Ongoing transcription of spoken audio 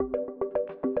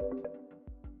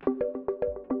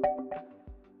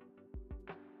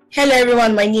Hello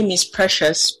everyone, my name is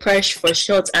Precious, Presh for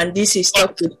short, and this is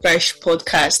Talk with Presh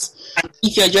podcast.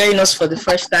 If you're joining us for the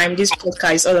first time, this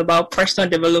podcast is all about personal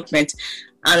development,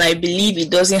 and I believe it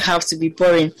doesn't have to be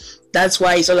boring. That's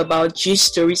why it's all about gist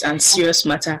stories and serious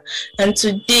matter. And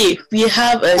today we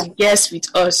have a guest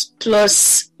with us,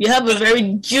 plus we have a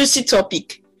very juicy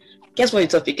topic. Guess what the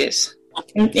topic is?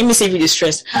 Let me save you the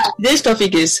stress. This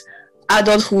topic is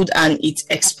adulthood and its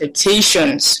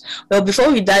expectations. Well,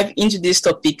 before we dive into this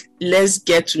topic, let's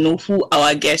get to know who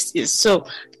our guest is. So,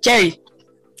 Jerry,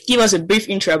 give us a brief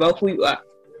intro about who you are.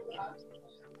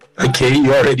 Okay,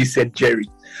 you already said Jerry.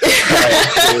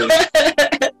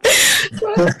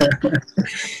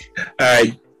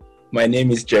 Alright, my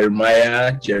name is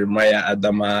Jeremiah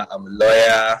Adama.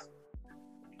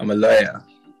 I'm a lawyer.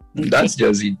 That's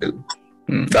just it though.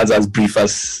 That's as brief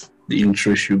as the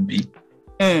intro should be.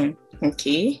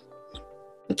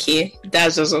 Okay,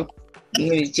 that's also.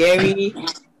 Your name is Jerry.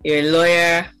 You're a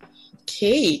lawyer.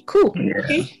 Okay, cool. Yeah.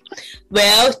 Okay.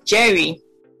 Well, Jerry,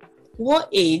 what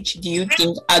age do you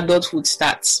think adulthood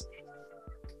starts?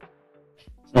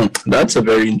 That's a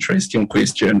very interesting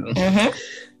question.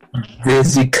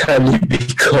 Basically,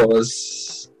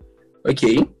 because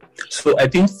so I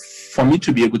think for me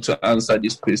to be able to answer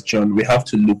this question, we have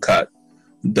to look at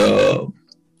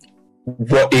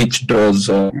what age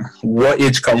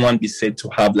can one be said to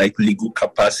have like legal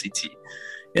capacity.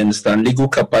 You understand? Legal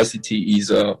capacity is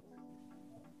you're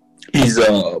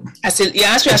answering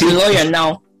as a lawyer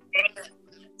now.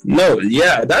 No,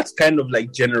 yeah, that's kind of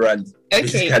like generally. Okay.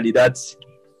 Basically, that's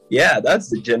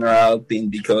the general thing,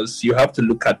 because you have to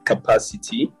look at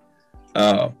capacity.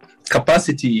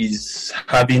 Capacity is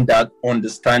having that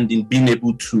understanding, being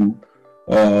able to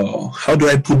how do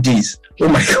I put this? Oh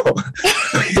my god.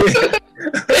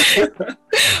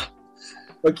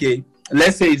 Okay,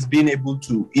 let's say it's being able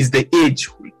to, is the age.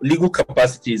 Legal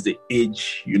capacity is the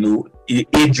age, the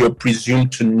age you're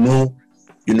presumed to know,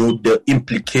 the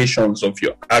implications of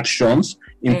your actions,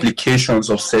 implications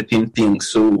of certain things.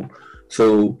 So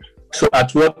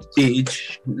at what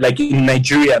age, like in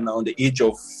Nigeria now, the age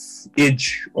of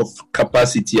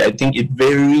capacity, I think it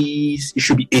varies. It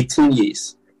should be 18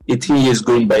 years. 18 years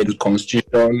going by the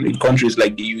constitution. In countries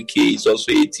like the UK, it's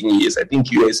also 18 years. I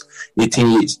think US,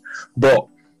 18 years. But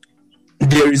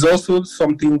there is also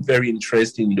something very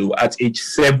interesting though. At age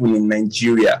 7 in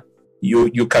Nigeria,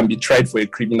 you can be tried for a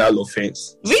criminal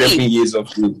offense. Really? 7 years of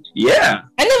age. Yeah.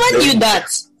 I never knew that.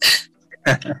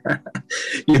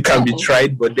 You can be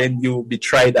tried, but then you'll be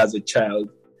tried as a child.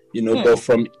 But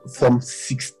from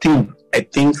 16, I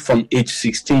think from age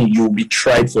 16, you'll be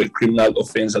tried for a criminal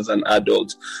offense as an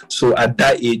adult. So at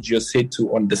that age, you're said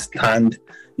to understand,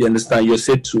 you're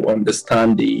said to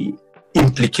understand the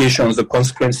implications, the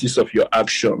consequences of your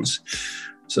actions.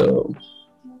 So,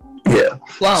 yeah.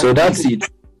 Wow. So that's it.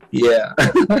 Yeah.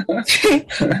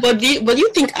 But do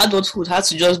you think adulthood has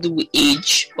to just do with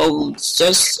age, or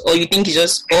you think it's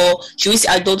just, or should we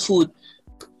say adulthood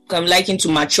come like into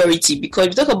maturity? Because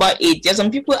we talk about age, there's some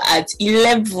people at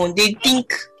 11, they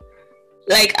think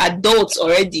like adults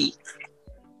already.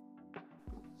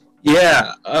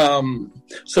 Yeah.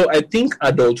 So I think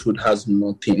adulthood has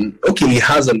nothing. Okay, it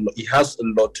has a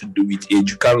lot to do with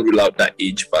age. You can't rule out that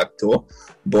age factor,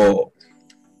 but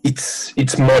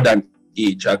it's more than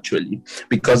age actually,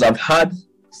 because I've had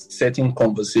certain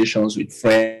conversations with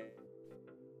friends.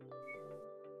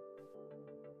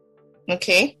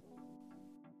 Okay.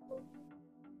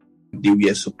 They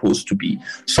were supposed to be.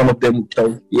 Some of them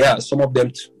have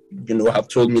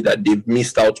told me that they've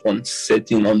missed out on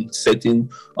certain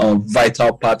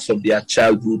vital parts of their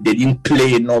childhood. They didn't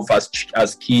play enough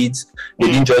as kids.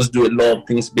 They didn't just do a lot of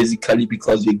things basically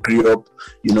because they grew up,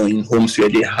 in homes where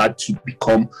they had to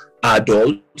become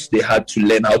adults. They had to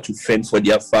learn how to fend for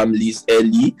their families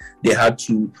early. They had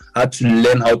to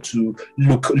learn how to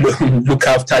look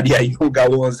after their younger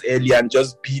ones early and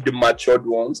just be the matured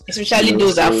ones. Especially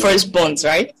those are firstborns,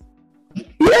 right?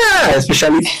 Yeah,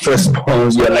 especially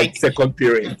firstborns. You're like second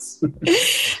parents.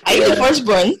 Are you the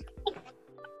firstborn?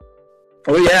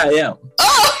 Oh yeah.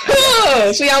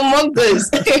 Oh, so you're among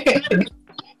those.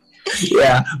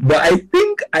 Yeah, but I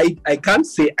think I can't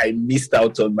say I missed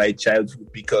out on my childhood,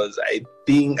 because I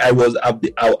think I was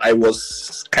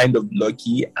kind of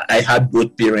lucky. I had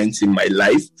both parents in my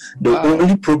life. The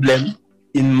only problem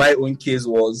in my own case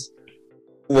was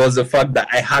the fact that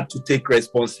I had to take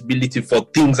responsibility for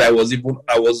things I was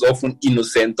often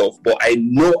innocent of. But I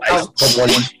know I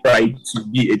stubbornly tried to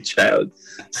be a child.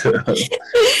 So,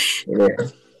 yeah.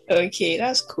 Okay,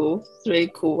 that's cool.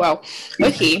 Really cool. Wow.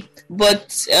 Okay,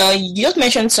 but you just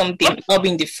mentioned something about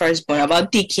being the firstborn,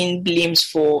 about taking blames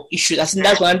for issues. I think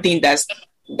that's one thing that's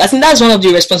I think that's one of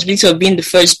the responsibilities of being the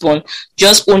firstborn,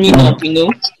 just owning up, you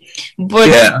know. But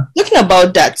talking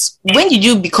about that, when did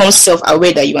you become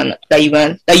self-aware that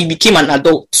you became an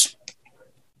adult?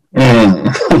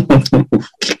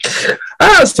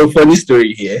 So funny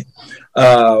story here.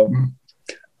 I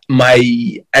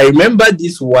remember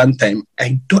this one time.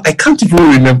 I can't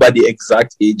even remember the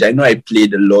exact age. I know I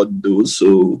played a lot though,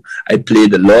 so I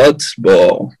played a lot.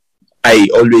 But I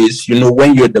always, you know,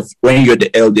 when you're the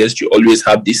eldest, you always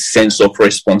have this sense of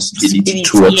responsibility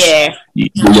towards the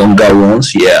younger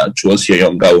ones. Yeah, towards your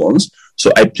younger ones.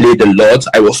 So I played a lot.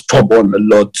 I was stubborn a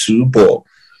lot too. But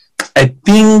I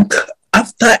think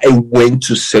after I went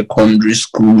to secondary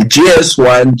school,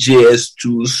 JS1,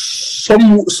 JS2,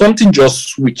 something just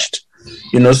switched.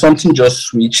 You know, something just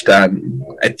switched, and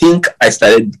I think I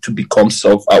started to become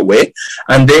self-aware.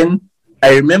 And then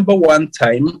I remember one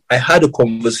time I had a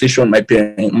conversation with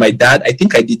my dad. I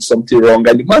think I did something wrong,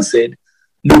 and the man said,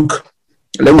 "Look,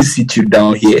 let me sit you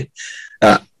down here.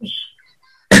 That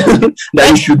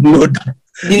you should know that."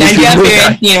 The Nigerian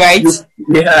parenting, right?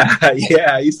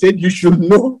 Yeah. He said you should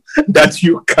know that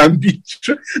you can be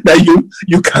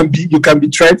you can be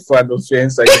tried for an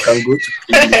offense and you can go to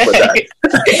prison for that.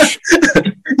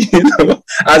 You know,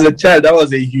 as a child, that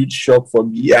was a huge shock for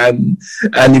me, and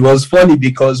it was funny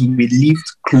because we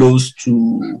lived close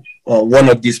to one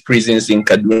of these prisons in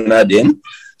Kaduna then,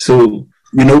 so.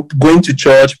 You know, going to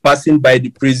church, passing by the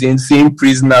prison, seeing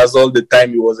prisoners all the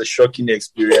time, it was a shocking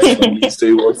experience for me. So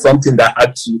it was something that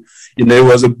had to, you know, it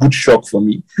was a good shock for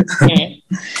me.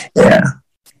 Yeah.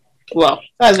 Wow,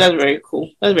 that's very cool.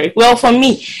 That's very cool. Well, for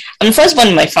me, I'm the first one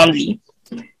in my family.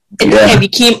 I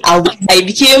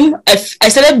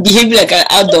started behaving like an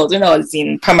adult when I was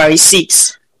in primary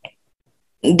 6.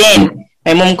 Then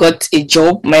my mom got a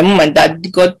job. My mom and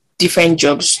dad got different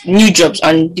jobs, new jobs,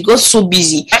 and they got so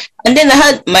busy. And then I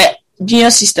had my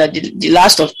junior sister, the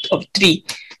last of 3.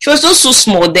 She was just so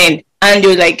small then. And they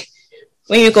were like,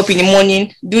 when you wake up in the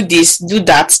morning, do this, do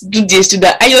that, do this, do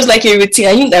that. I was like a routine.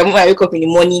 I knew that when I wake up in the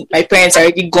morning, my parents are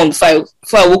already gone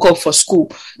before I woke up for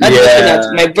school.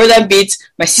 That my brother bathes,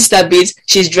 my sister bathes,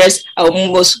 she's dressed, I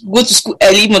almost go to school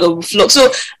early, mother will flock.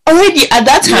 So already at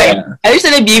that time, I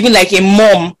started behaving like a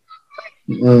mom.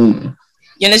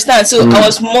 You understand? So I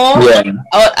was more,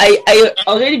 I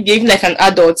already behaving like an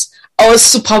adult. I was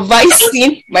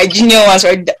supervising my junior ones.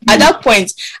 Right? At that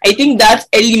point, I think that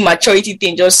early maturity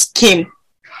thing just came.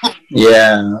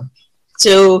 Yeah.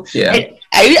 So I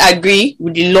really agree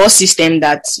with the law system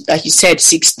that you said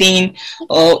 16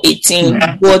 or 18.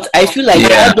 But I feel like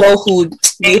adulthood,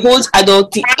 the whole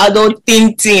adult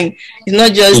thing is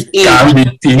not just age. Not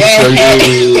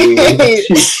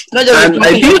just and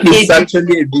I think it's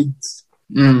actually a bit.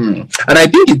 And I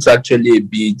think it's actually a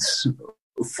bit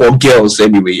for girls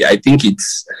anyway. I think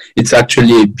it's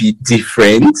actually a bit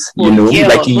different, you know,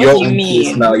 like in your own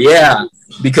case now. Yeah,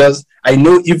 because I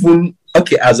know even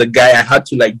as a guy, I had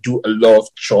to like do a lot of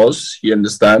chores. You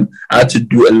understand? I had to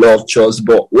do a lot of chores.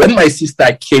 But when my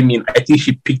sister came in, I think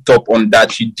she picked up on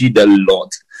that. She did a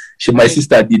lot. My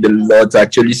sister did a lot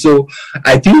actually. So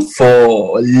I think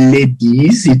for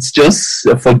ladies, it's just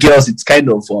for girls. It's kind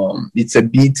of it's a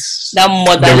bit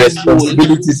the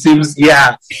responsibility seems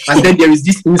and then there is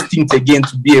this instinct again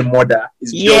to be a mother.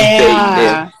 It's just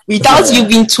there. Without you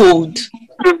being told.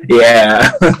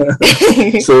 Yeah.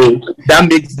 So that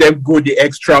makes them go the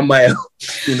extra mile,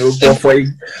 you know. But for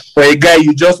a guy,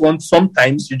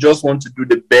 sometimes you just want to do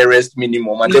the barest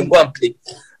minimum and then go and play.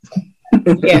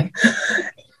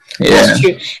 That's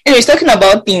true. Anyways, talking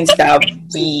about things that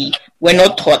we were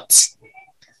not taught.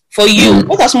 For you,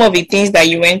 what are some of the things that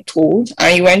you weren't told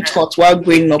and you weren't taught while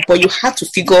growing up, but you had to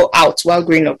figure out while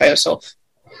growing up by yourself?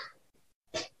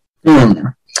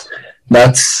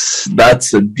 That's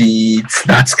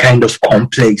kind of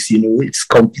complex, you know. It's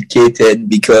complicated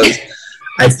because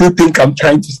I still think I'm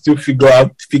trying to still figure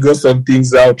some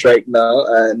things out right now.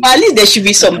 And at least there should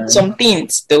be some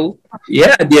things though.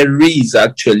 Yeah, there is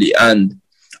actually. And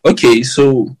okay,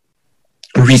 so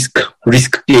risk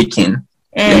taking.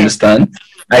 You understand?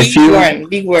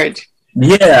 Big word.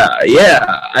 Yeah.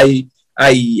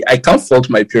 I can't fault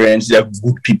my parents. They are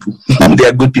good people. They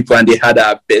are good people, and they had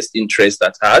our best interest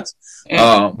at heart.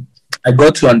 I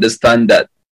got to understand that,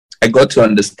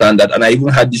 and I even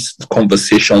had this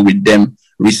conversation with them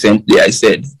recently. I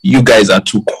said, "You guys are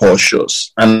too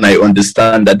cautious," and I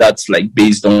understand that that's like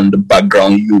based on the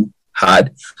background you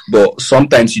had, but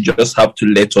sometimes you just have to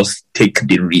let us take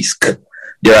the risk.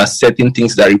 There are certain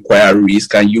things that require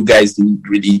risk, and you guys didn't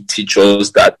really teach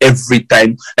us that every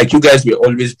time. Like, you guys were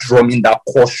always drumming that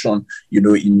caution, you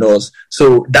know, in us.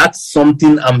 So that's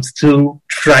something I'm still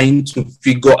trying to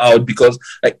figure out, because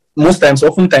like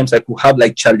oftentimes I could have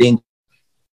like challenge.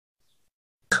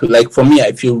 Like for me,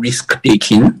 I feel risk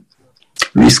taking.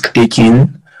 Is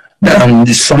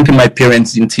something my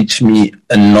parents didn't teach me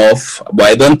enough, but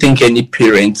I don't think any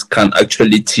parent can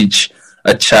actually teach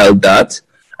a child that.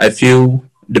 I feel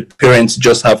the parents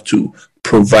just have to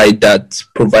provide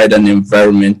an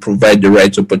environment, provide the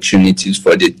right opportunities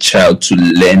for the child to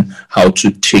learn how to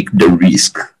take the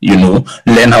risk,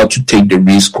 learn how to take the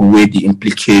risk, weigh the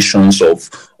implications of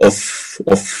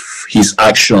his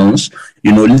actions,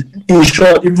 in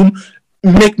short, even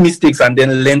make mistakes and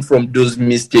then learn from those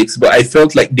mistakes. But I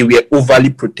felt like they were overly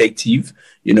protective,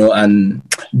 and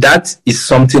that is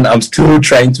something I'm still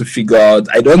trying to figure out.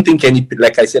 I don't think any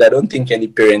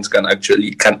parents can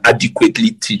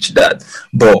adequately teach that.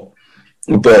 But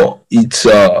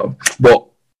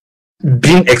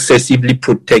being excessively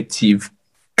protective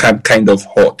can kind of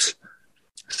hurt.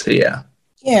 So yeah.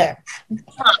 Yeah.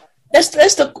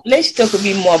 Let's talk a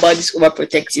bit more about this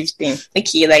overprotective thing.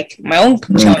 Okay, like my own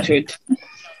childhood,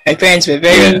 my parents were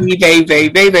very, very, very,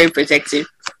 very, very protective.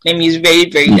 Let me use very,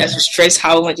 very just to stress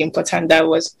how much important that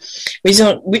was. I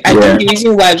think the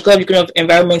reason why is because of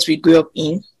environments we grew up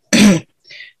in.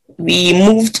 We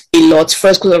moved a lot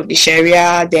first because of the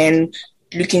Sharia, then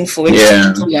looking for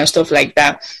and stuff like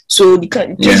that. So the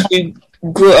countries we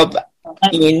grew up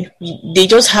in, they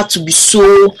just had to be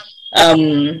so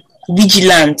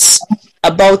vigilant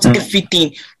about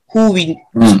everything, who we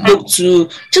spoke to,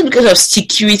 just because of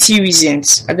security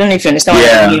reasons. I don't know if you understand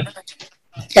what I mean.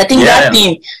 I think that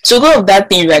thing, so because of that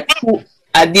thing, like who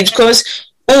I did, because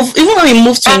of even when we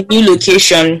moved to a new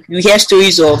location, you hear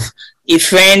stories of a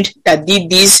friend that did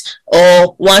this,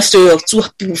 or one story of two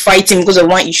people fighting because of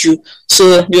one issue.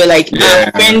 So they were like,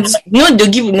 friends, they'll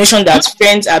give the notion that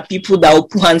friends are people that will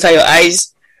put hands on your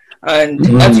eyes and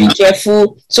have to be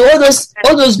careful. So all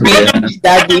those beliefs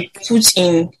that they put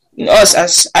in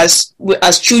us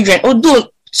as children,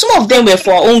 although some of them were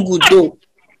for our own good, though,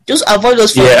 just avoid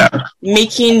us from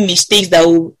making mistakes that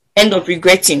will end up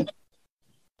regretting.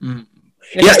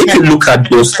 If you look at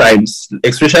those times,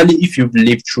 especially if you've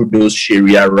lived through those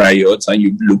Sharia riots and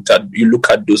you look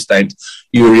at those times,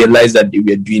 you realize that they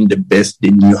were doing the best they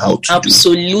knew how to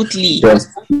Absolutely. do.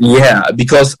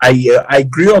 Because I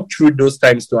grew up through those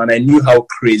times too, and I knew how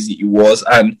crazy it was.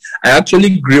 And we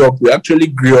actually grew up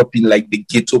in like the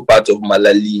ghetto part of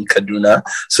Malali in Kaduna.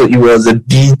 So it was a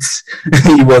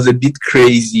bit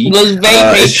crazy. It was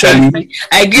very, very crazy.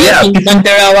 I grew up in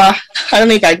Bandarawa. I don't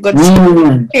know if I got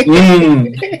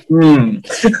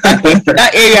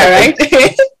that area, right?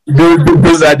 Those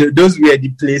were the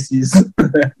places.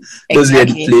 Those were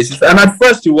the places. And at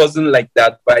first it wasn't like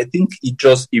that, but I think it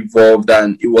just evolved,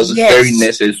 and it was very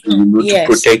necessary, to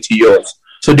protect yours.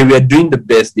 So they were doing the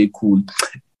best they could.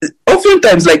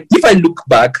 Oftentimes, like if I look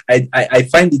back, I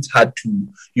find it hard to,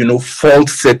 fault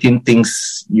certain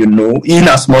things, in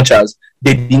as much as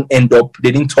they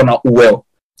didn't turn out well.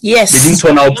 Yes. They didn't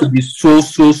turn out to be so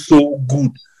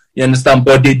good. You understand?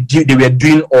 But they were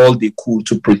doing all they could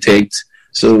to protect.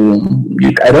 So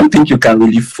I don't think you can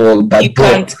really fall that. You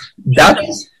can't.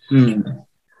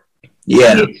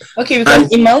 Okay,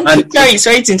 because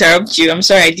sorry to interrupt you. I'm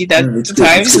sorry I did that 2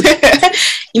 times.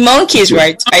 In my own case,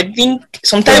 right, I think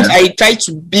sometimes I try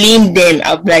to blame them.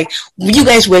 I'm like, you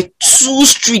guys were too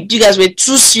strict. You guys were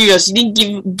too serious. You didn't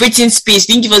give breathing space.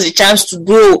 You didn't give us a chance to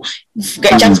grow,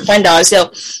 a chance to find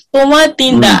ourselves. But one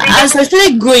thing that as I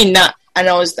started growing now, and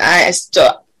I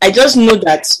just know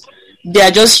that they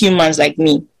are just humans like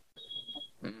me,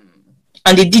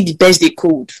 and they did the best they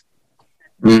could.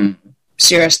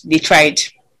 Seriously, they tried.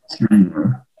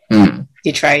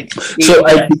 They tried. So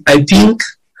I think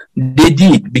they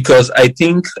did, because I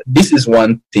think this is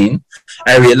one thing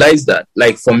I realized that,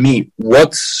 like for me,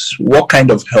 what kind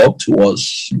of helped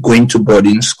was going to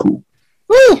boarding school.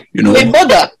 A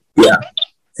border. Yeah.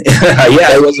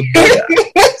 I was a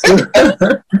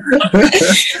border.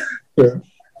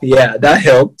 Yeah, that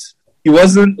helped. It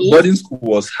wasn't, boarding school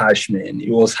was harsh, man.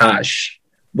 It was harsh.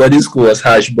 Boarding school was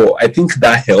harsh, but I think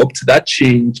that helped. That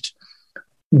changed.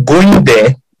 Going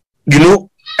there,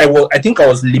 I think I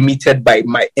was limited by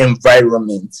my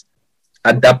environment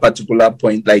at that particular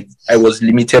point. Like I was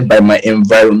limited by my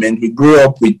environment. We grew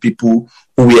up with people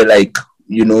who were like,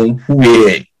 who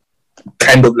were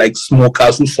kind of like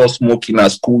smokers, who saw smoking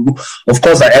at school. Of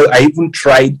course, I even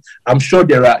tried. I'm sure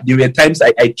there were times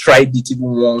I tried it even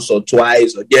once or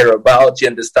twice or thereabout. You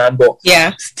understand? But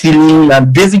stealing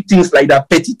and basic things like that,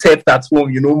 petty theft at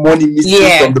home. Money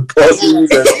missing from the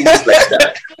persons and things like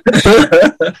that.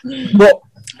 But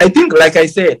I think, like I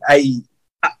said,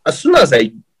 as soon as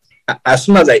I as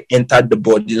soon as I entered the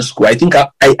boarding school, I think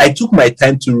I took my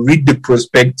time to read the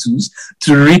prospectus,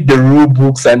 to read the rule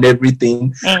books and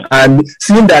everything. And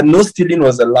seeing that no stealing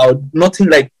was allowed, nothing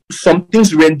like some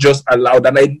things weren't just allowed.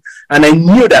 And I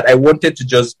knew that I wanted to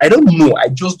just, I don't know, I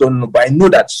just don't know, but I know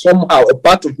that somehow a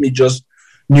part of me just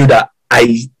knew that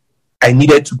I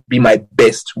needed to be my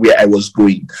best where I was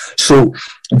going. So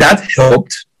that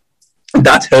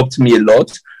helped me a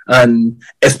lot. And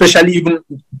especially even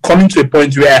coming to a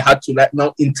point where I had to like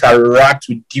now interact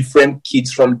with different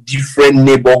kids from different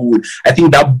neighborhoods. I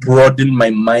think that broadened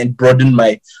my mind, broadened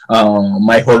my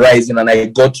horizon, and I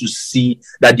got to see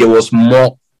that there was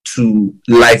more to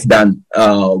life than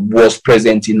was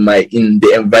present in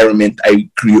the environment I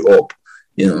grew up.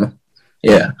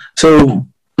 Yeah. So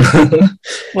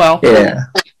wow. Yeah.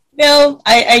 Well,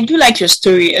 I do like your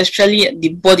story, especially the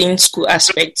boarding school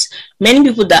aspect. Many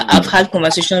people that I've had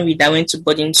conversation with that went to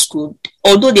boarding school,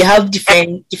 although they have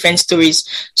different stories.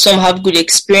 Some have good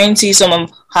experiences, some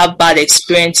have bad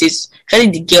experiences.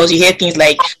 Especially the girls, you hear things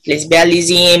like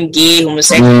lesbianism, gay,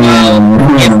 homosexual,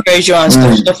 peer pressure and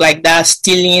stuff like that,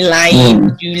 stealing,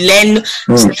 lying. You learn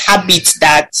habits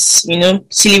that,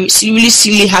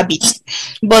 silly habits.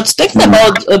 But talking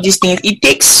about all these things, it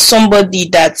takes somebody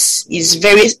that is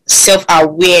very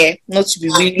self-aware not to be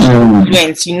really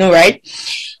influenced, right?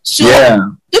 So,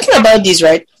 talking about this,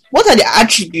 right, what are the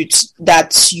attributes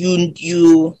that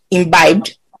you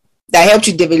imbibed that helped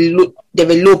you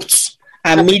developed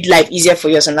and made life easier for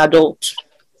you as an adult?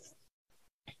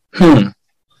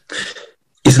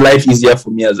 Is life easier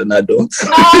for me as an adult?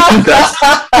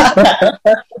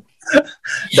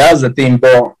 That's the thing,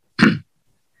 but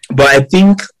I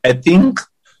think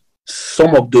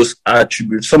some of those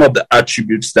attributes, some of the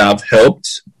attributes that have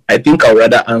helped, I think I'll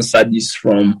rather answer this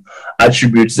from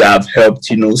attributes that have helped,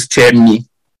 steer me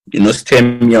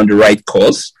on the right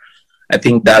course. I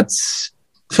think that's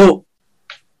so.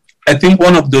 I think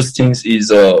one of those things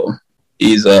is a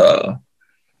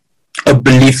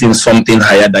belief in something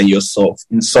higher than yourself,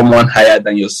 in someone higher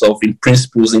than yourself, in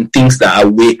principles, in things that are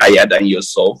way higher than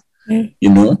yourself.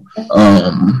 Being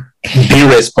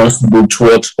responsible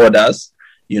towards others.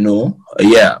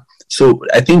 So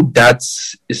I think that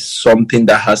is something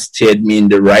that has steered me in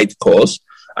the right course.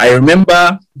 I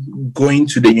remember going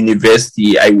to the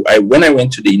university. I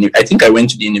went to the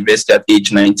university at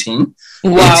age 19.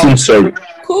 Wow. 18, sorry.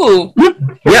 Cool.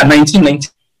 Yeah, 19.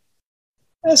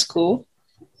 That's cool.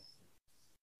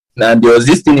 And there was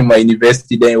this thing in my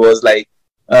university. Then it was like,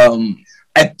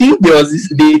 I think there was this.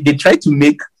 They tried to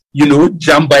make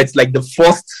jam bites like the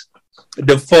first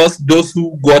those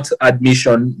who got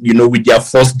admission, with their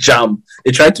first jam.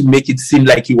 They tried to make it seem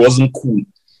like it wasn't cool.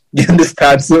 You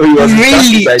understand? So it was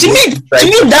really to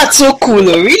me that's so cool.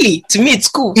 Really, to me it's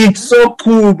cool. It's so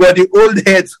cool, but the old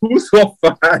heads who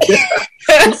suffered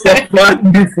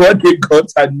before they got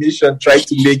admission tried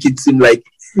to make it seem like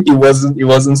it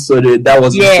wasn't so so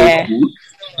cool.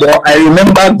 But I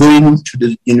remember going to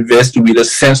the university with a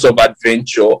sense of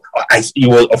adventure.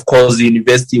 The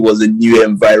university was a new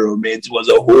environment. It was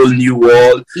a whole new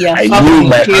world. Yeah, I knew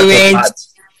my heart.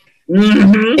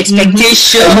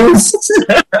 Expectations.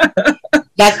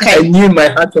 I knew my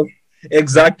heart of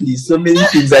exactly so many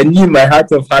things. I knew my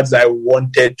heart of hearts. I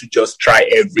wanted to just try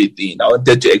everything. I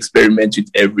wanted to experiment with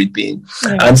everything,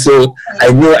 and so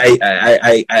I knew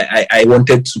I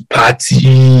wanted to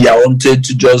party. I wanted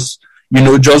to just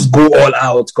go all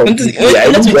out completely. I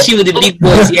wanted to chill with the big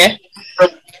boys, yeah?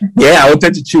 Yeah, I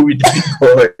wanted to chill with the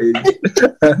big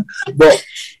boys.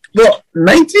 But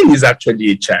 19 is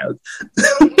actually a child.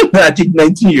 I think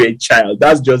 19, you're a child.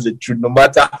 That's just the truth, no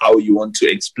matter how you want to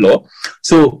explore.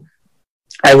 So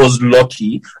I was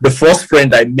lucky. The first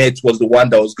friend I met was the one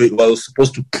that was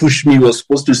supposed to push me, was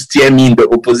supposed to steer me in the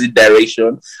opposite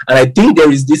direction. And I think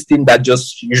there is this thing that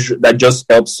just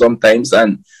helps sometimes.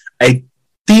 And I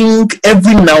think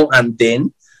every now and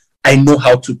then I know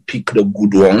how to pick the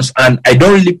good ones, and I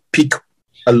don't really pick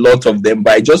a lot of them,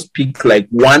 but I just pick like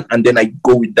one and then I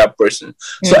go with that person.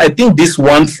 So I think this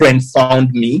one friend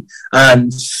found me,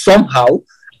 and somehow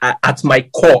at my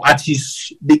core,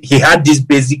 he had these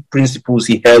basic principles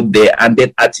he held there, and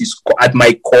then at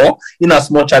my core, in as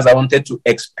much as I wanted to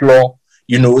explore,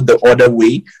 the other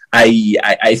way,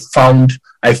 I found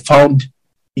I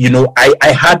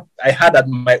had at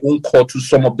my own core to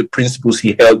some of the principles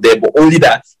he held there, but only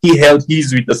that he held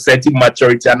his with a certain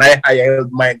maturity, and I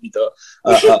held mine with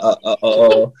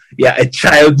a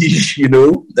childish,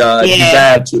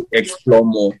 desire to explore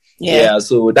more. Yeah,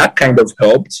 so that kind of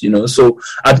helped, So,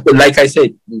 like I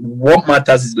said, what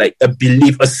matters is like a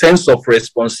belief, a sense of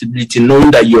responsibility,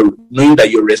 knowing that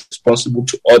you're responsible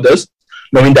to others,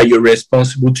 knowing that you're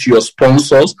responsible to your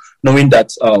sponsors, knowing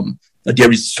that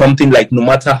there is something like no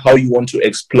matter how you want to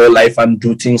explore life and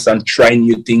do things and try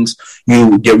new things,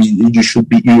 you should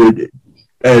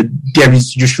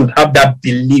have that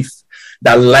belief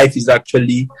that life is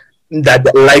actually that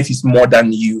life is more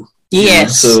than you.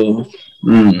 Yes. So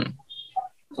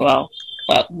wow,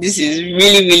 this is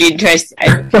really, really interesting.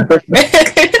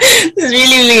 This is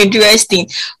really, really interesting.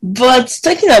 But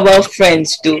talking about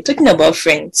friends, when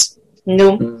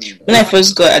I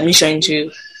first got admission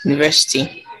into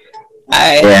university,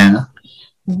 I don't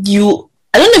know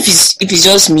if it's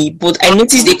just me, but I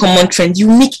noticed a common trend. You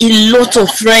make a lot of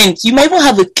friends. You might even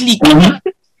have a clique.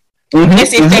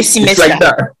 Let's say first semester. Like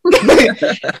that.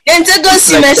 Then second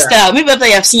semester, maybe after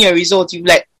you have seen your result, you're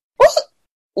like,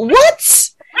 what?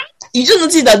 You just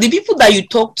notice that the people that you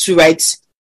talk to, right?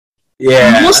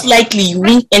 Yeah. Most likely you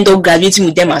won't end up graduating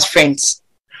with them as friends.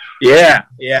 Yeah.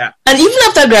 And even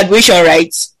after graduation,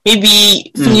 right?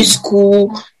 Maybe finish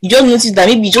school, you just notice that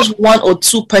maybe just one or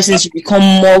two persons you become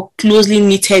more closely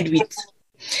knitted with.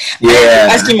 Yeah.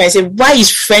 I'm asking myself, why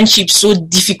is friendship so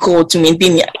difficult to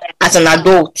maintain as an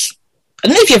adult? I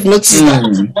don't know if you've noticed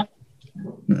that.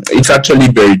 It's actually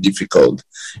very difficult.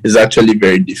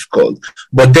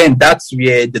 But then that's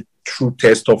where the true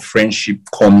test of friendship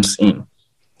comes in.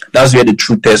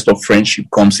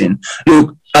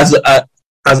 Look, as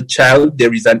a child,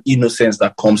 there is an innocence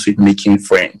that comes with making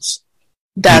friends.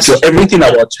 So everything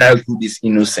about childhood is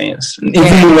innocence.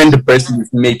 Even when the person is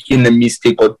making a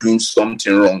mistake or doing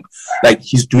something wrong, like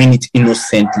he's doing it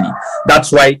innocently.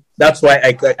 That's why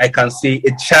I can say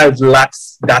a child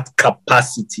lacks that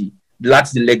capacity,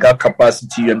 lacks the legal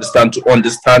capacity, you understand, to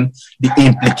understand the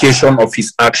implication of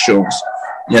his actions.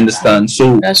 You understand?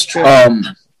 So that's true.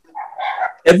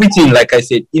 Everything, like I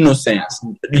said, innocence.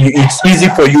 It's easy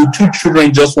for you. Two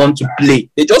children just want to play.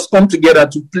 They just come together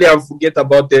to play and forget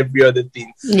about every other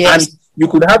thing. Yes. And you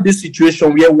could have this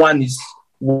situation where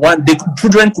the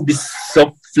children could be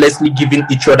selflessly giving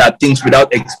each other things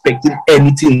without expecting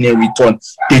anything in return.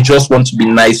 They just want to be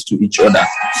nice to each other.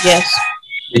 Yes.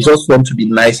 They just want to be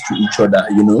nice to each other,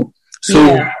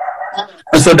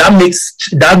 So that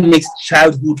makes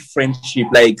childhood friendship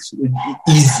like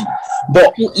easy.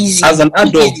 But as an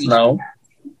adult now,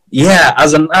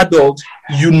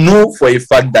 you know for a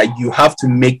fact that you have to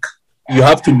make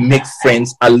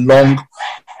friends along.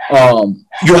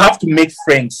 You have to make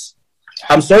friends.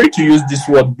 I'm sorry to use this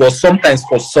word, but sometimes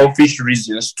for selfish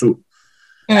reasons too.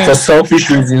 For selfish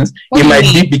reasons, it might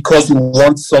be because you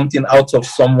want something out of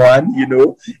someone.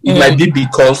 It might be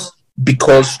because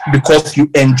you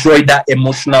enjoy that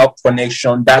emotional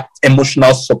connection, that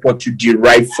emotional support you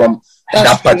derive from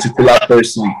that particular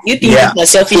person. You think those are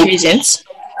selfish reasons?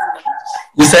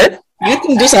 You said? You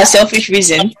think those are selfish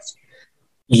reasons?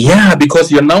 Yeah,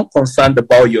 because you're now concerned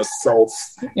about yourself.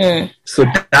 So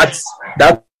that's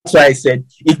why I said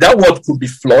if that word could be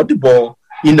flawed, but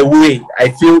in a way, I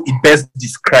feel it best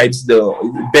describes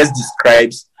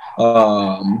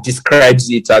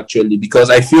it actually, because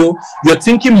I feel you're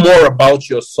thinking more about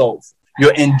yourself.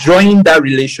 You're enjoying that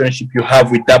relationship you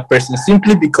have with that person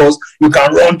simply because you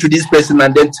can run to this person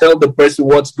and then tell the person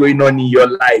what's going on in your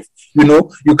life.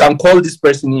 You can call this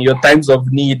person in your times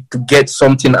of need to get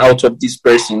something out of this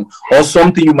person, or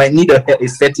something you might need a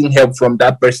certain help from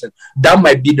that person. That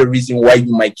might be the reason why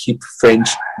you might keep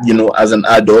friends, as an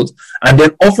adult. And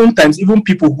then oftentimes, even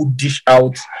people who dish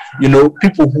out, even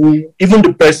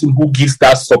the person who gives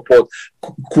that support,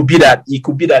 could be that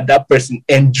person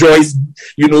enjoys,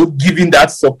 giving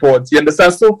that support. You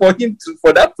understand? So for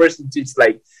that person, it's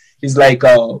like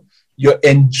you're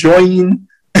enjoying.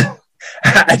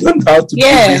 I don't know how to put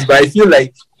this, but I feel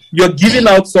like you're giving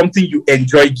out something you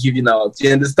enjoy giving out.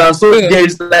 You understand? So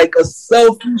there's like a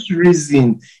selfish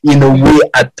reason in a way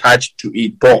attached to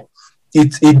it, but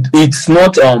it's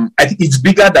not. I think it's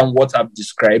bigger than what I've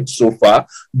described so far,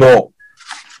 but.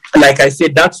 Like I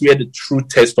said, that's where the true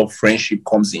test of friendship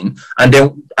comes in. And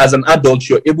then as an adult,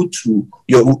 you're able to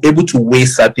weigh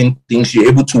certain things, you're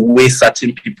able to weigh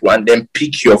certain people and then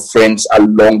pick your friends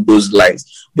along those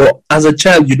lines. But as a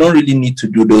child, you don't really need to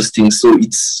do those things. So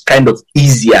it's kind of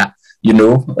easier,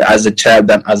 as a child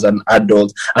than as an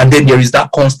adult. And then there is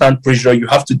that constant pressure. You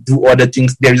have to do other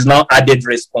things. There is now added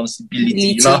responsibility.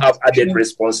 You now have added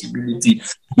responsibility.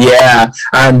 Yeah.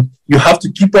 And you have to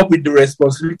keep up with the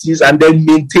responsibilities and then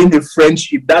maintain a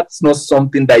friendship. That's not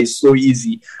something that is so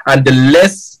easy. And the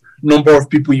less number of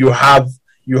people you have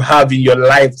in your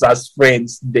lives as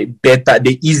friends, the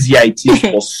easier it is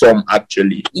for some,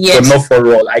 actually. Yes. But not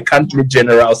for all. I can't make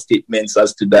general statements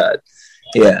as to that.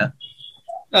 Yeah.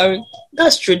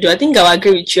 That's true, though. I think I'll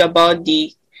agree with you about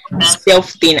the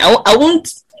self thing. I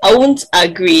won't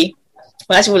agree.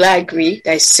 Well, actually, will I agree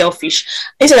that it's selfish?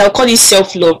 Instead, I'll call it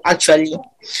self-love, actually.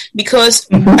 Because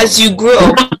as you grow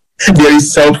up, there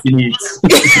is self in it.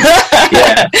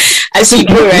 Yeah. As you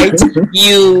grow, right,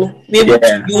 you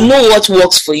know what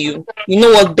works for you. You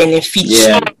know what benefits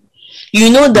you. You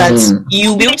know that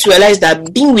you'll be able to realize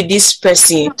that being with this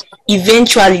person,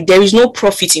 eventually there is no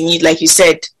profit in it, like you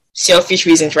said, selfish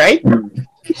reasons, right?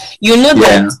 You know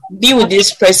that being with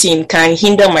this person can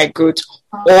hinder my growth,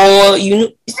 or you know,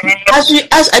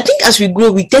 as we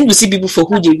grow, we tend to see people for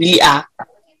who they really are.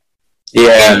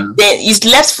 Yeah. And then it's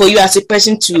left for you as a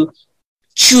person to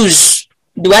choose.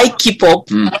 Do I keep up?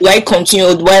 Do I continue?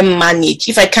 Or do I manage?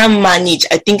 If I can't manage,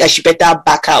 I think I should better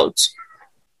back out.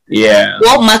 Yeah.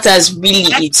 What matters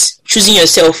really is choosing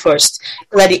yourself first.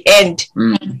 Because at the end,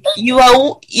 you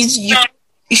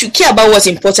should care about what's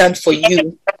important for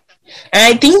you. And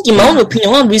I think, in my own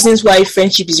opinion, one of the reasons why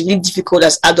friendship is really difficult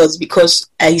as adults, because,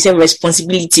 like you said,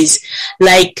 responsibilities.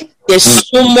 Like, there's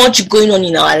so much going on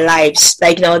in our lives.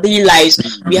 Like, in our daily lives,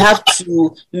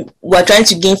 we're trying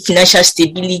to gain financial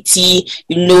stability,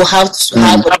 you know, how to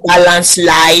have a balanced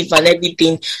life and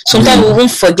everything. Sometimes we even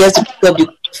forget to pick up the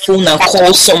phone and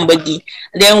call somebody.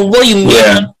 And then what you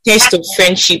make test of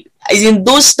friendship is in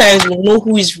those times we know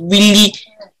who is really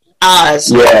ours,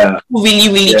 who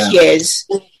really cares.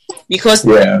 Because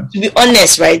to be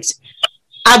honest, right,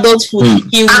 adulthood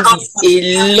deals with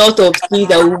a lot of things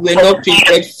that we were not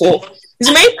prepared for.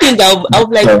 There's many things that I was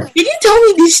like, they didn't tell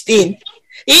me this thing.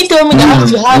 They didn't tell me that I have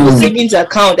to have a savings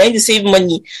account. I need to save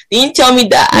money. They didn't tell me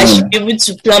that I should be able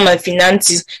to plan my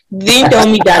finances. They didn't tell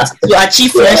me that to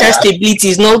achieve financial stability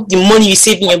is not the money you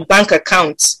save in your bank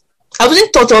account. I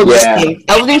wasn't taught all these things.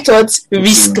 I wasn't taught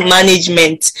risk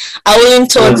management. I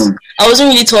wasn't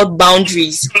really taught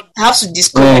boundaries. I have to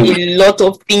discover a lot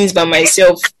of things by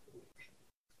myself.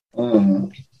 You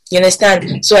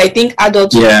understand? So I think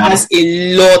adulthood has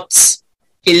a lot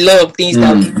of things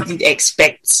that we didn't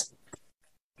expect.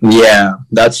 Yeah,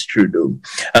 that's true though.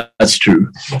 That's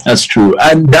true.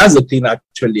 And that's the thing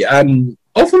actually. And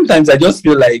oftentimes I just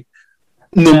feel like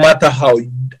no matter how,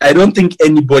 I don't think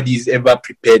anybody is ever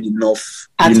prepared enough,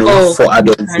 for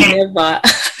adulthood. Never.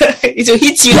 It will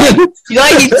hit you like, you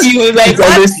don't hit you like it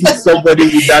always hits somebody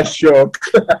with that shock.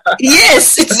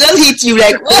 Yes, it doesn't hit you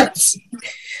like what?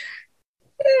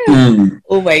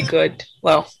 Oh my god.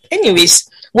 Wow. Anyways,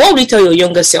 what would you tell your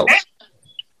younger self?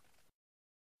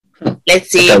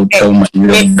 Let's say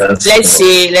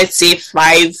let's say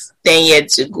 5-10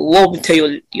 years ago. What would you tell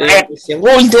your younger self?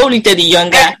 What would you tell the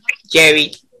younger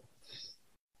Jerry?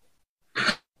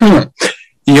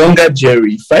 Younger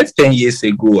Jerry, 5-10 years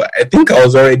ago, I think I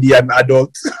was already an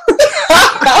adult.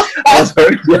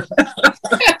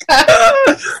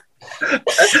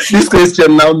 This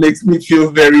question now makes me feel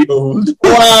very old.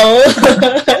 Wow.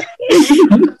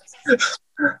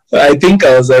 I think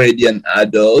I was already an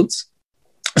adult.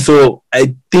 So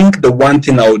I think the one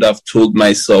thing I would have told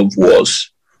myself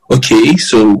was, okay,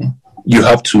 so you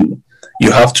have to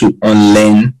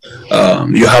unlearn.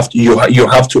 You have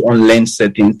to unlearn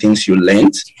certain things you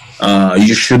learned.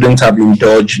 You shouldn't have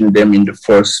indulged in them in the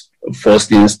first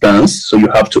instance. So you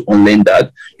have to unlearn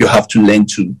that. You have to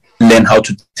learn how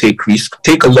to take risks.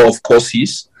 Take a lot of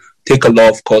courses.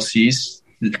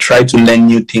 Try to learn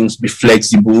new things. Be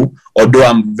flexible. Although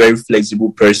I'm a very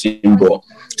flexible person, but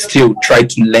still try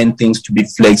to learn things to be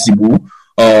flexible.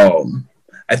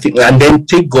 I think, and then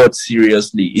take God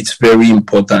seriously. It's very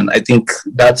important. I think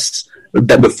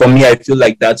but for me, I feel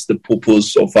like that's the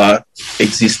purpose of our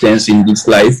existence in this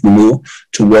life, to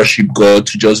worship God,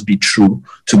 to just be true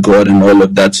to God and all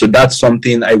of that. So that's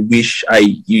something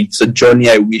it's a journey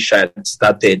I wish I had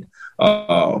started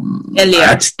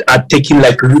at taking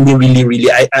like really, really,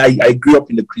 really, I grew up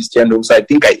in the Christian home, so I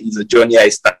think it's a journey I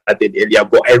started earlier,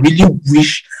 but I really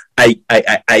wish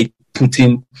I put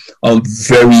in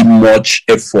very much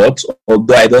effort,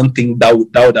 although I don't think that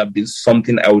would have been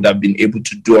something I would have been able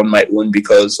to do on my own,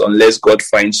 because unless God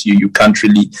finds you can't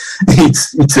really,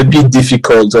 it's a bit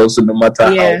difficult also, no matter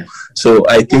how. So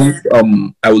I think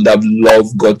I would have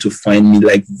loved God to find me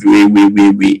like way, way, way,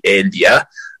 way earlier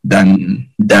than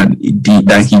he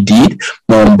did.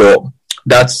 But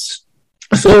that's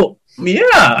so.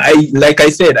 Yeah, like I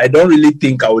said, I don't really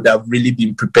think I would have really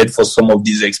been prepared for some of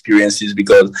these experiences,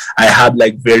 because I had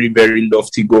like very, very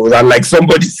lofty goals. And like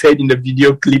somebody said in the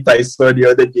video clip I saw the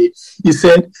other day, they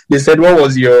said,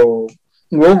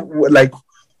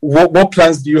 what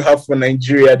plans do you have for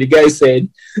Nigeria? The guy said,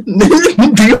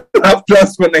 do don't have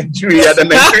plans for Nigeria. The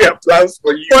Nigeria plans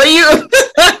for you. For you.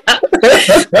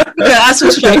 Look at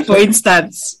ASU strike, for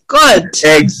instance. God.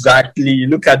 Exactly.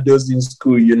 Look at those in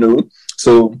school,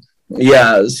 So,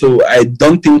 yeah. So I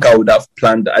don't think I would have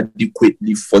planned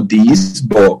adequately for this,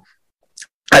 but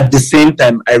at the same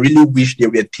time, I really wish there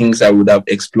were things I would have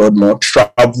explored more,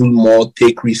 travel more,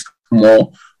 take risks more,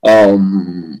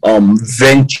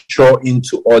 venture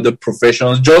into other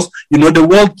professions. Just, the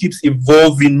world keeps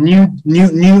evolving.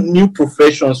 New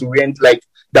professions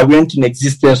that weren't in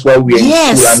existence while we were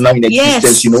in school are now in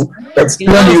existence.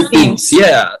 Explore new things.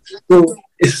 Yeah.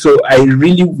 So I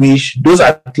really wish those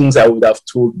are things I would have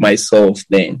told myself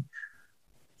then.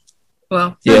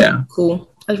 Well, yeah, cool.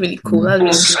 That's really cool.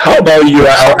 How about you?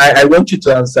 I want you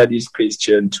to answer this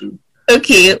question too.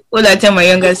 Okay, what I tell my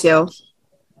younger self?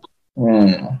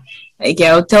 Okay,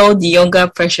 I'll tell the younger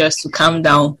Precious to calm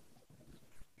down.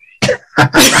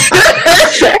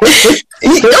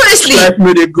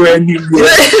 Honestly, they go anywhere.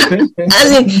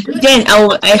 Then I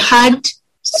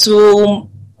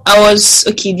was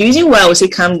okay. The reason why I would say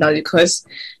calm down because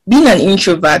being an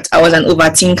introvert, I was an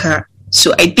overthinker.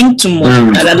 So I think too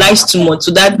much, I analyze too much.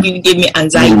 So that really gave me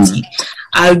anxiety.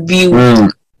 I'll be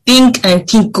think,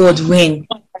 God, when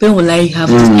will I have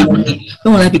this money?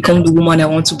 When will I become the woman I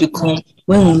want to become?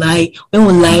 When will I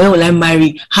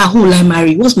marry? Who will I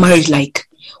marry? What's marriage like?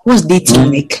 What's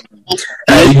dating like?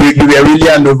 You were really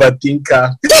an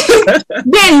overthinker.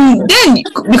 then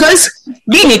because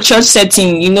being in a church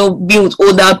setting, being with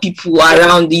older people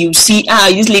around, you see,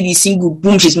 this lady is single,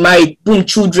 boom, she's married, boom,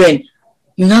 children.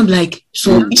 You're not like,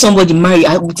 so if somebody marry,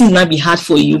 I would think it might be hard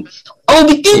for you. I'll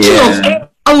be thinking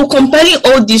I will comparing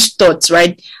all these thoughts,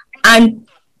 right? And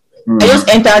I just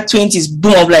entered 20s,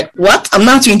 boom, I'm like, what? I'm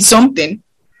not 20 something.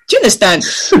 Do you understand?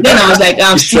 Then I was like,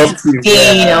 I'm still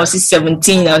 16, I was still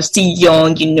 17, I was still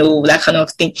young, that kind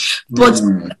of thing. But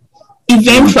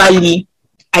eventually,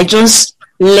 I just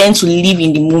learned to live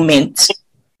in the moment.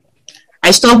 I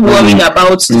stopped worrying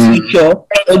about the future,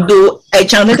 although I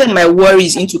translated my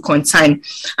worries into concern,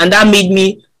 and that made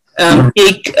me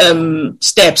take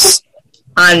steps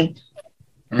and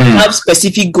have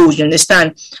specific goals, you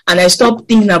understand? And I stopped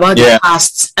thinking about the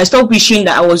past. I stopped wishing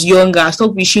that I was younger. I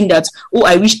stopped wishing that,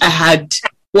 I wish I had.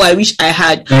 But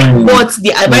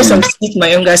the advice I'm giving to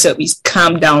my younger self is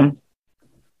calm down.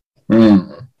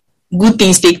 Good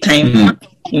things take time.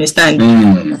 You understand?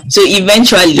 So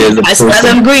eventually, as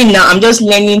I'm growing now, I'm just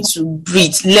learning to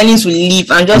breathe, learning to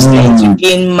live, and just learning to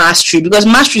gain mastery. Because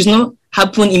mastery is not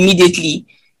happen immediately.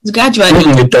 It's gradually.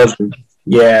 It doesn't.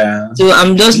 Yeah. So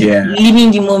I'm just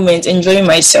living the moment, enjoying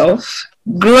myself,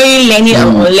 growing, learning,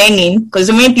 and unlearning. Because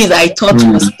the main things I thought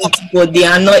was it, but they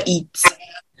are not it.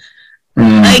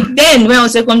 Like then, when I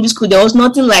was secondary school, there was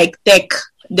nothing like tech.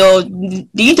 The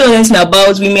anything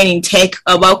about women in tech,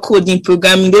 about coding,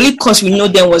 programming. The only course we know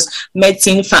then was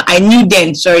medicine. Pharmacy,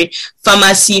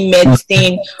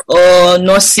 medicine, or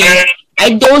nursing.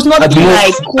 There was nothing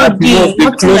like coding,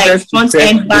 nothing like front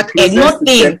end, back end,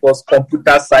 nothing. It was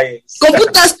computer science. Thank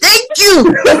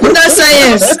you. Computer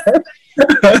science.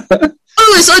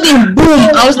 All of a sudden, boom!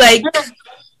 I was like,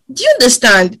 do you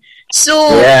understand?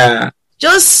 So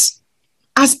just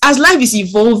as life is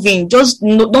evolving, just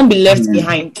don't be left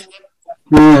behind.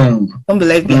 Don't be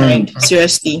left behind.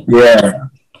 Seriously.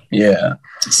 Yeah.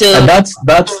 So and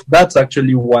that's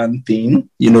actually one thing,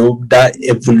 that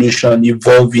evolution,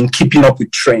 evolving, keeping up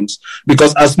with trends.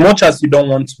 Because as much as you don't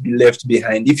want to be left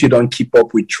behind, if you don't keep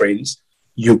up with trends,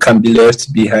 you can be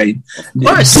left behind.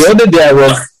 The other day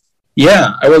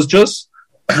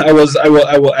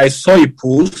I saw a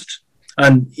post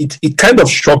and it kind of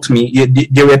shocked me.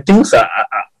 There were things I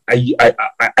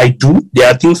do. There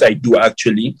are things I do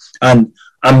actually, and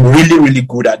I'm really, really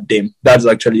good at them. That's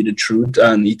actually the truth,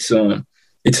 and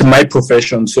it's my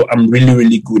profession, so I'm really,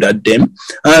 really good at them.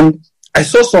 And I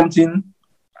saw something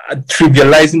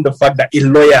trivializing the fact that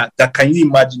can you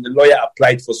imagine, a lawyer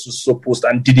applied for so post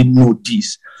and didn't know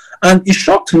this, and it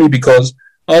shocked me because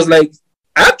I was like,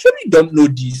 I actually don't know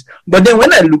this. But then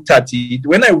when I looked at it,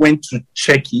 when I went to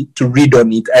check it, to read on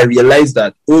it, I realized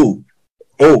that, oh,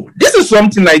 this is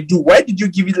something I do. Why did you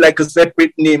give it like a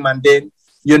separate name and then,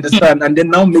 you understand? And then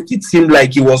now make it seem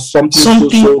like it was something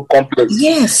so complex.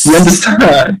 Yes. You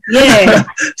understand? Yeah.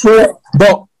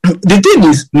 But the thing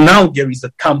is, now there is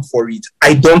a term for it.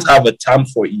 I don't have a term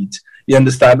for it. You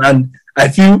understand? And I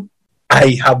feel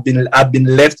I've been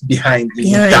left behind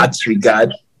in that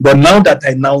regard. But now that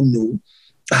I now know,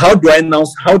 how do I now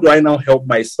help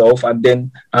myself and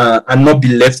then and not be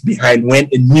left behind when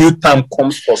a new term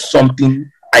comes for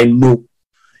something I know,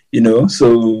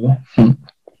 So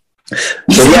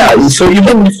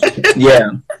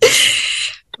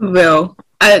Well,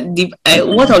 what I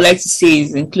would like to say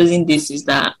is, in closing this, is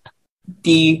that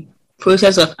the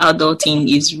process of adulting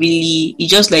is really,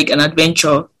 it's just like an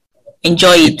adventure.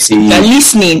 Enjoy it.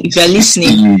 If you're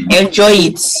listening, enjoy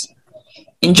it.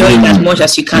 Enjoy it as much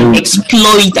as you can.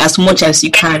 Explore it as much as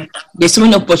you can. There's so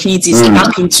many opportunities.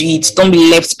 Tap into it. Don't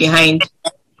be left behind.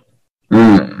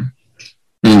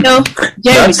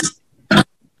 Jeremy,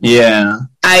 yeah,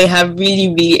 I have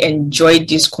really enjoyed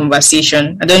this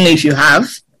conversation. I don't know if you have.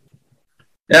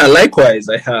 Yeah, likewise,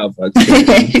 I have.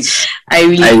 I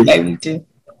really do.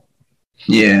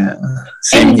 Yeah,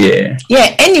 same here.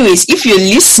 Yeah, anyways, if you're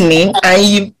listening and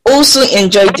you also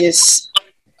enjoyed this,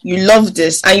 you love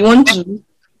this, and you want to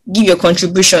give your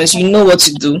contributions, you know what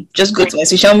to do. Just go to my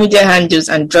social media handles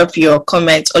and drop your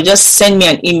comments, or just send me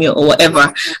an email or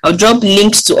whatever. I'll drop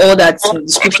links to all that in the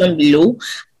description below.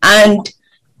 And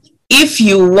if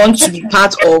you want to be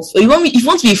part of, or if you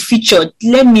want to be featured,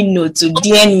 let me know, to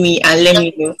DM me and let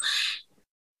me know.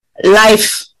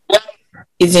 Life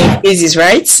is in phases,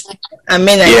 right? And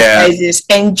men and guys,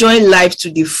 enjoy life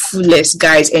to the fullest,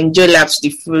 guys. Enjoy life to the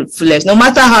fullest. No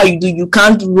matter how you do, you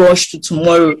can't rush to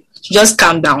tomorrow. Just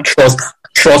calm down. Trust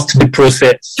the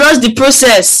process. Trust the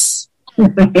process.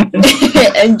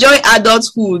 Enjoy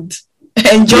adulthood.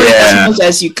 Enjoy it as much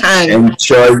as you can.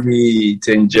 Enjoy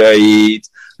it.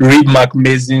 Read Mark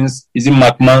Mason's,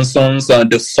 Mark Manson's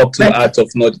The Subtle Art of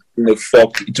Not Giving a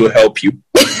Fuck. It will help you.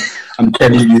 I'm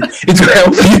telling you, it will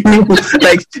help you.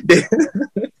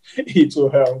 It will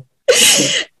help.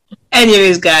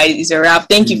 Anyways, guys, it's a wrap.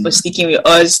 Thank you for sticking with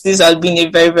us. This has been a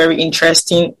very, very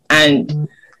interesting and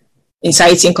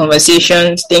inciting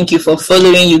conversation. Thank you for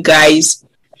following, you guys.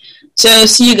 So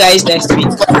see you guys next week.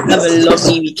 Have a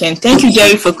lovely weekend. Thank you,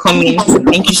 Jerry, for coming.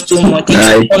 Thank you so much.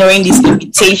 Thank you for honoring this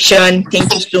invitation.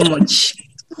 Thank you so much.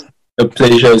 The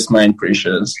pleasure is mine,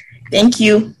 precious. Thank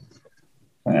you.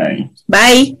 All right.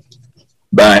 Bye.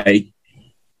 Bye.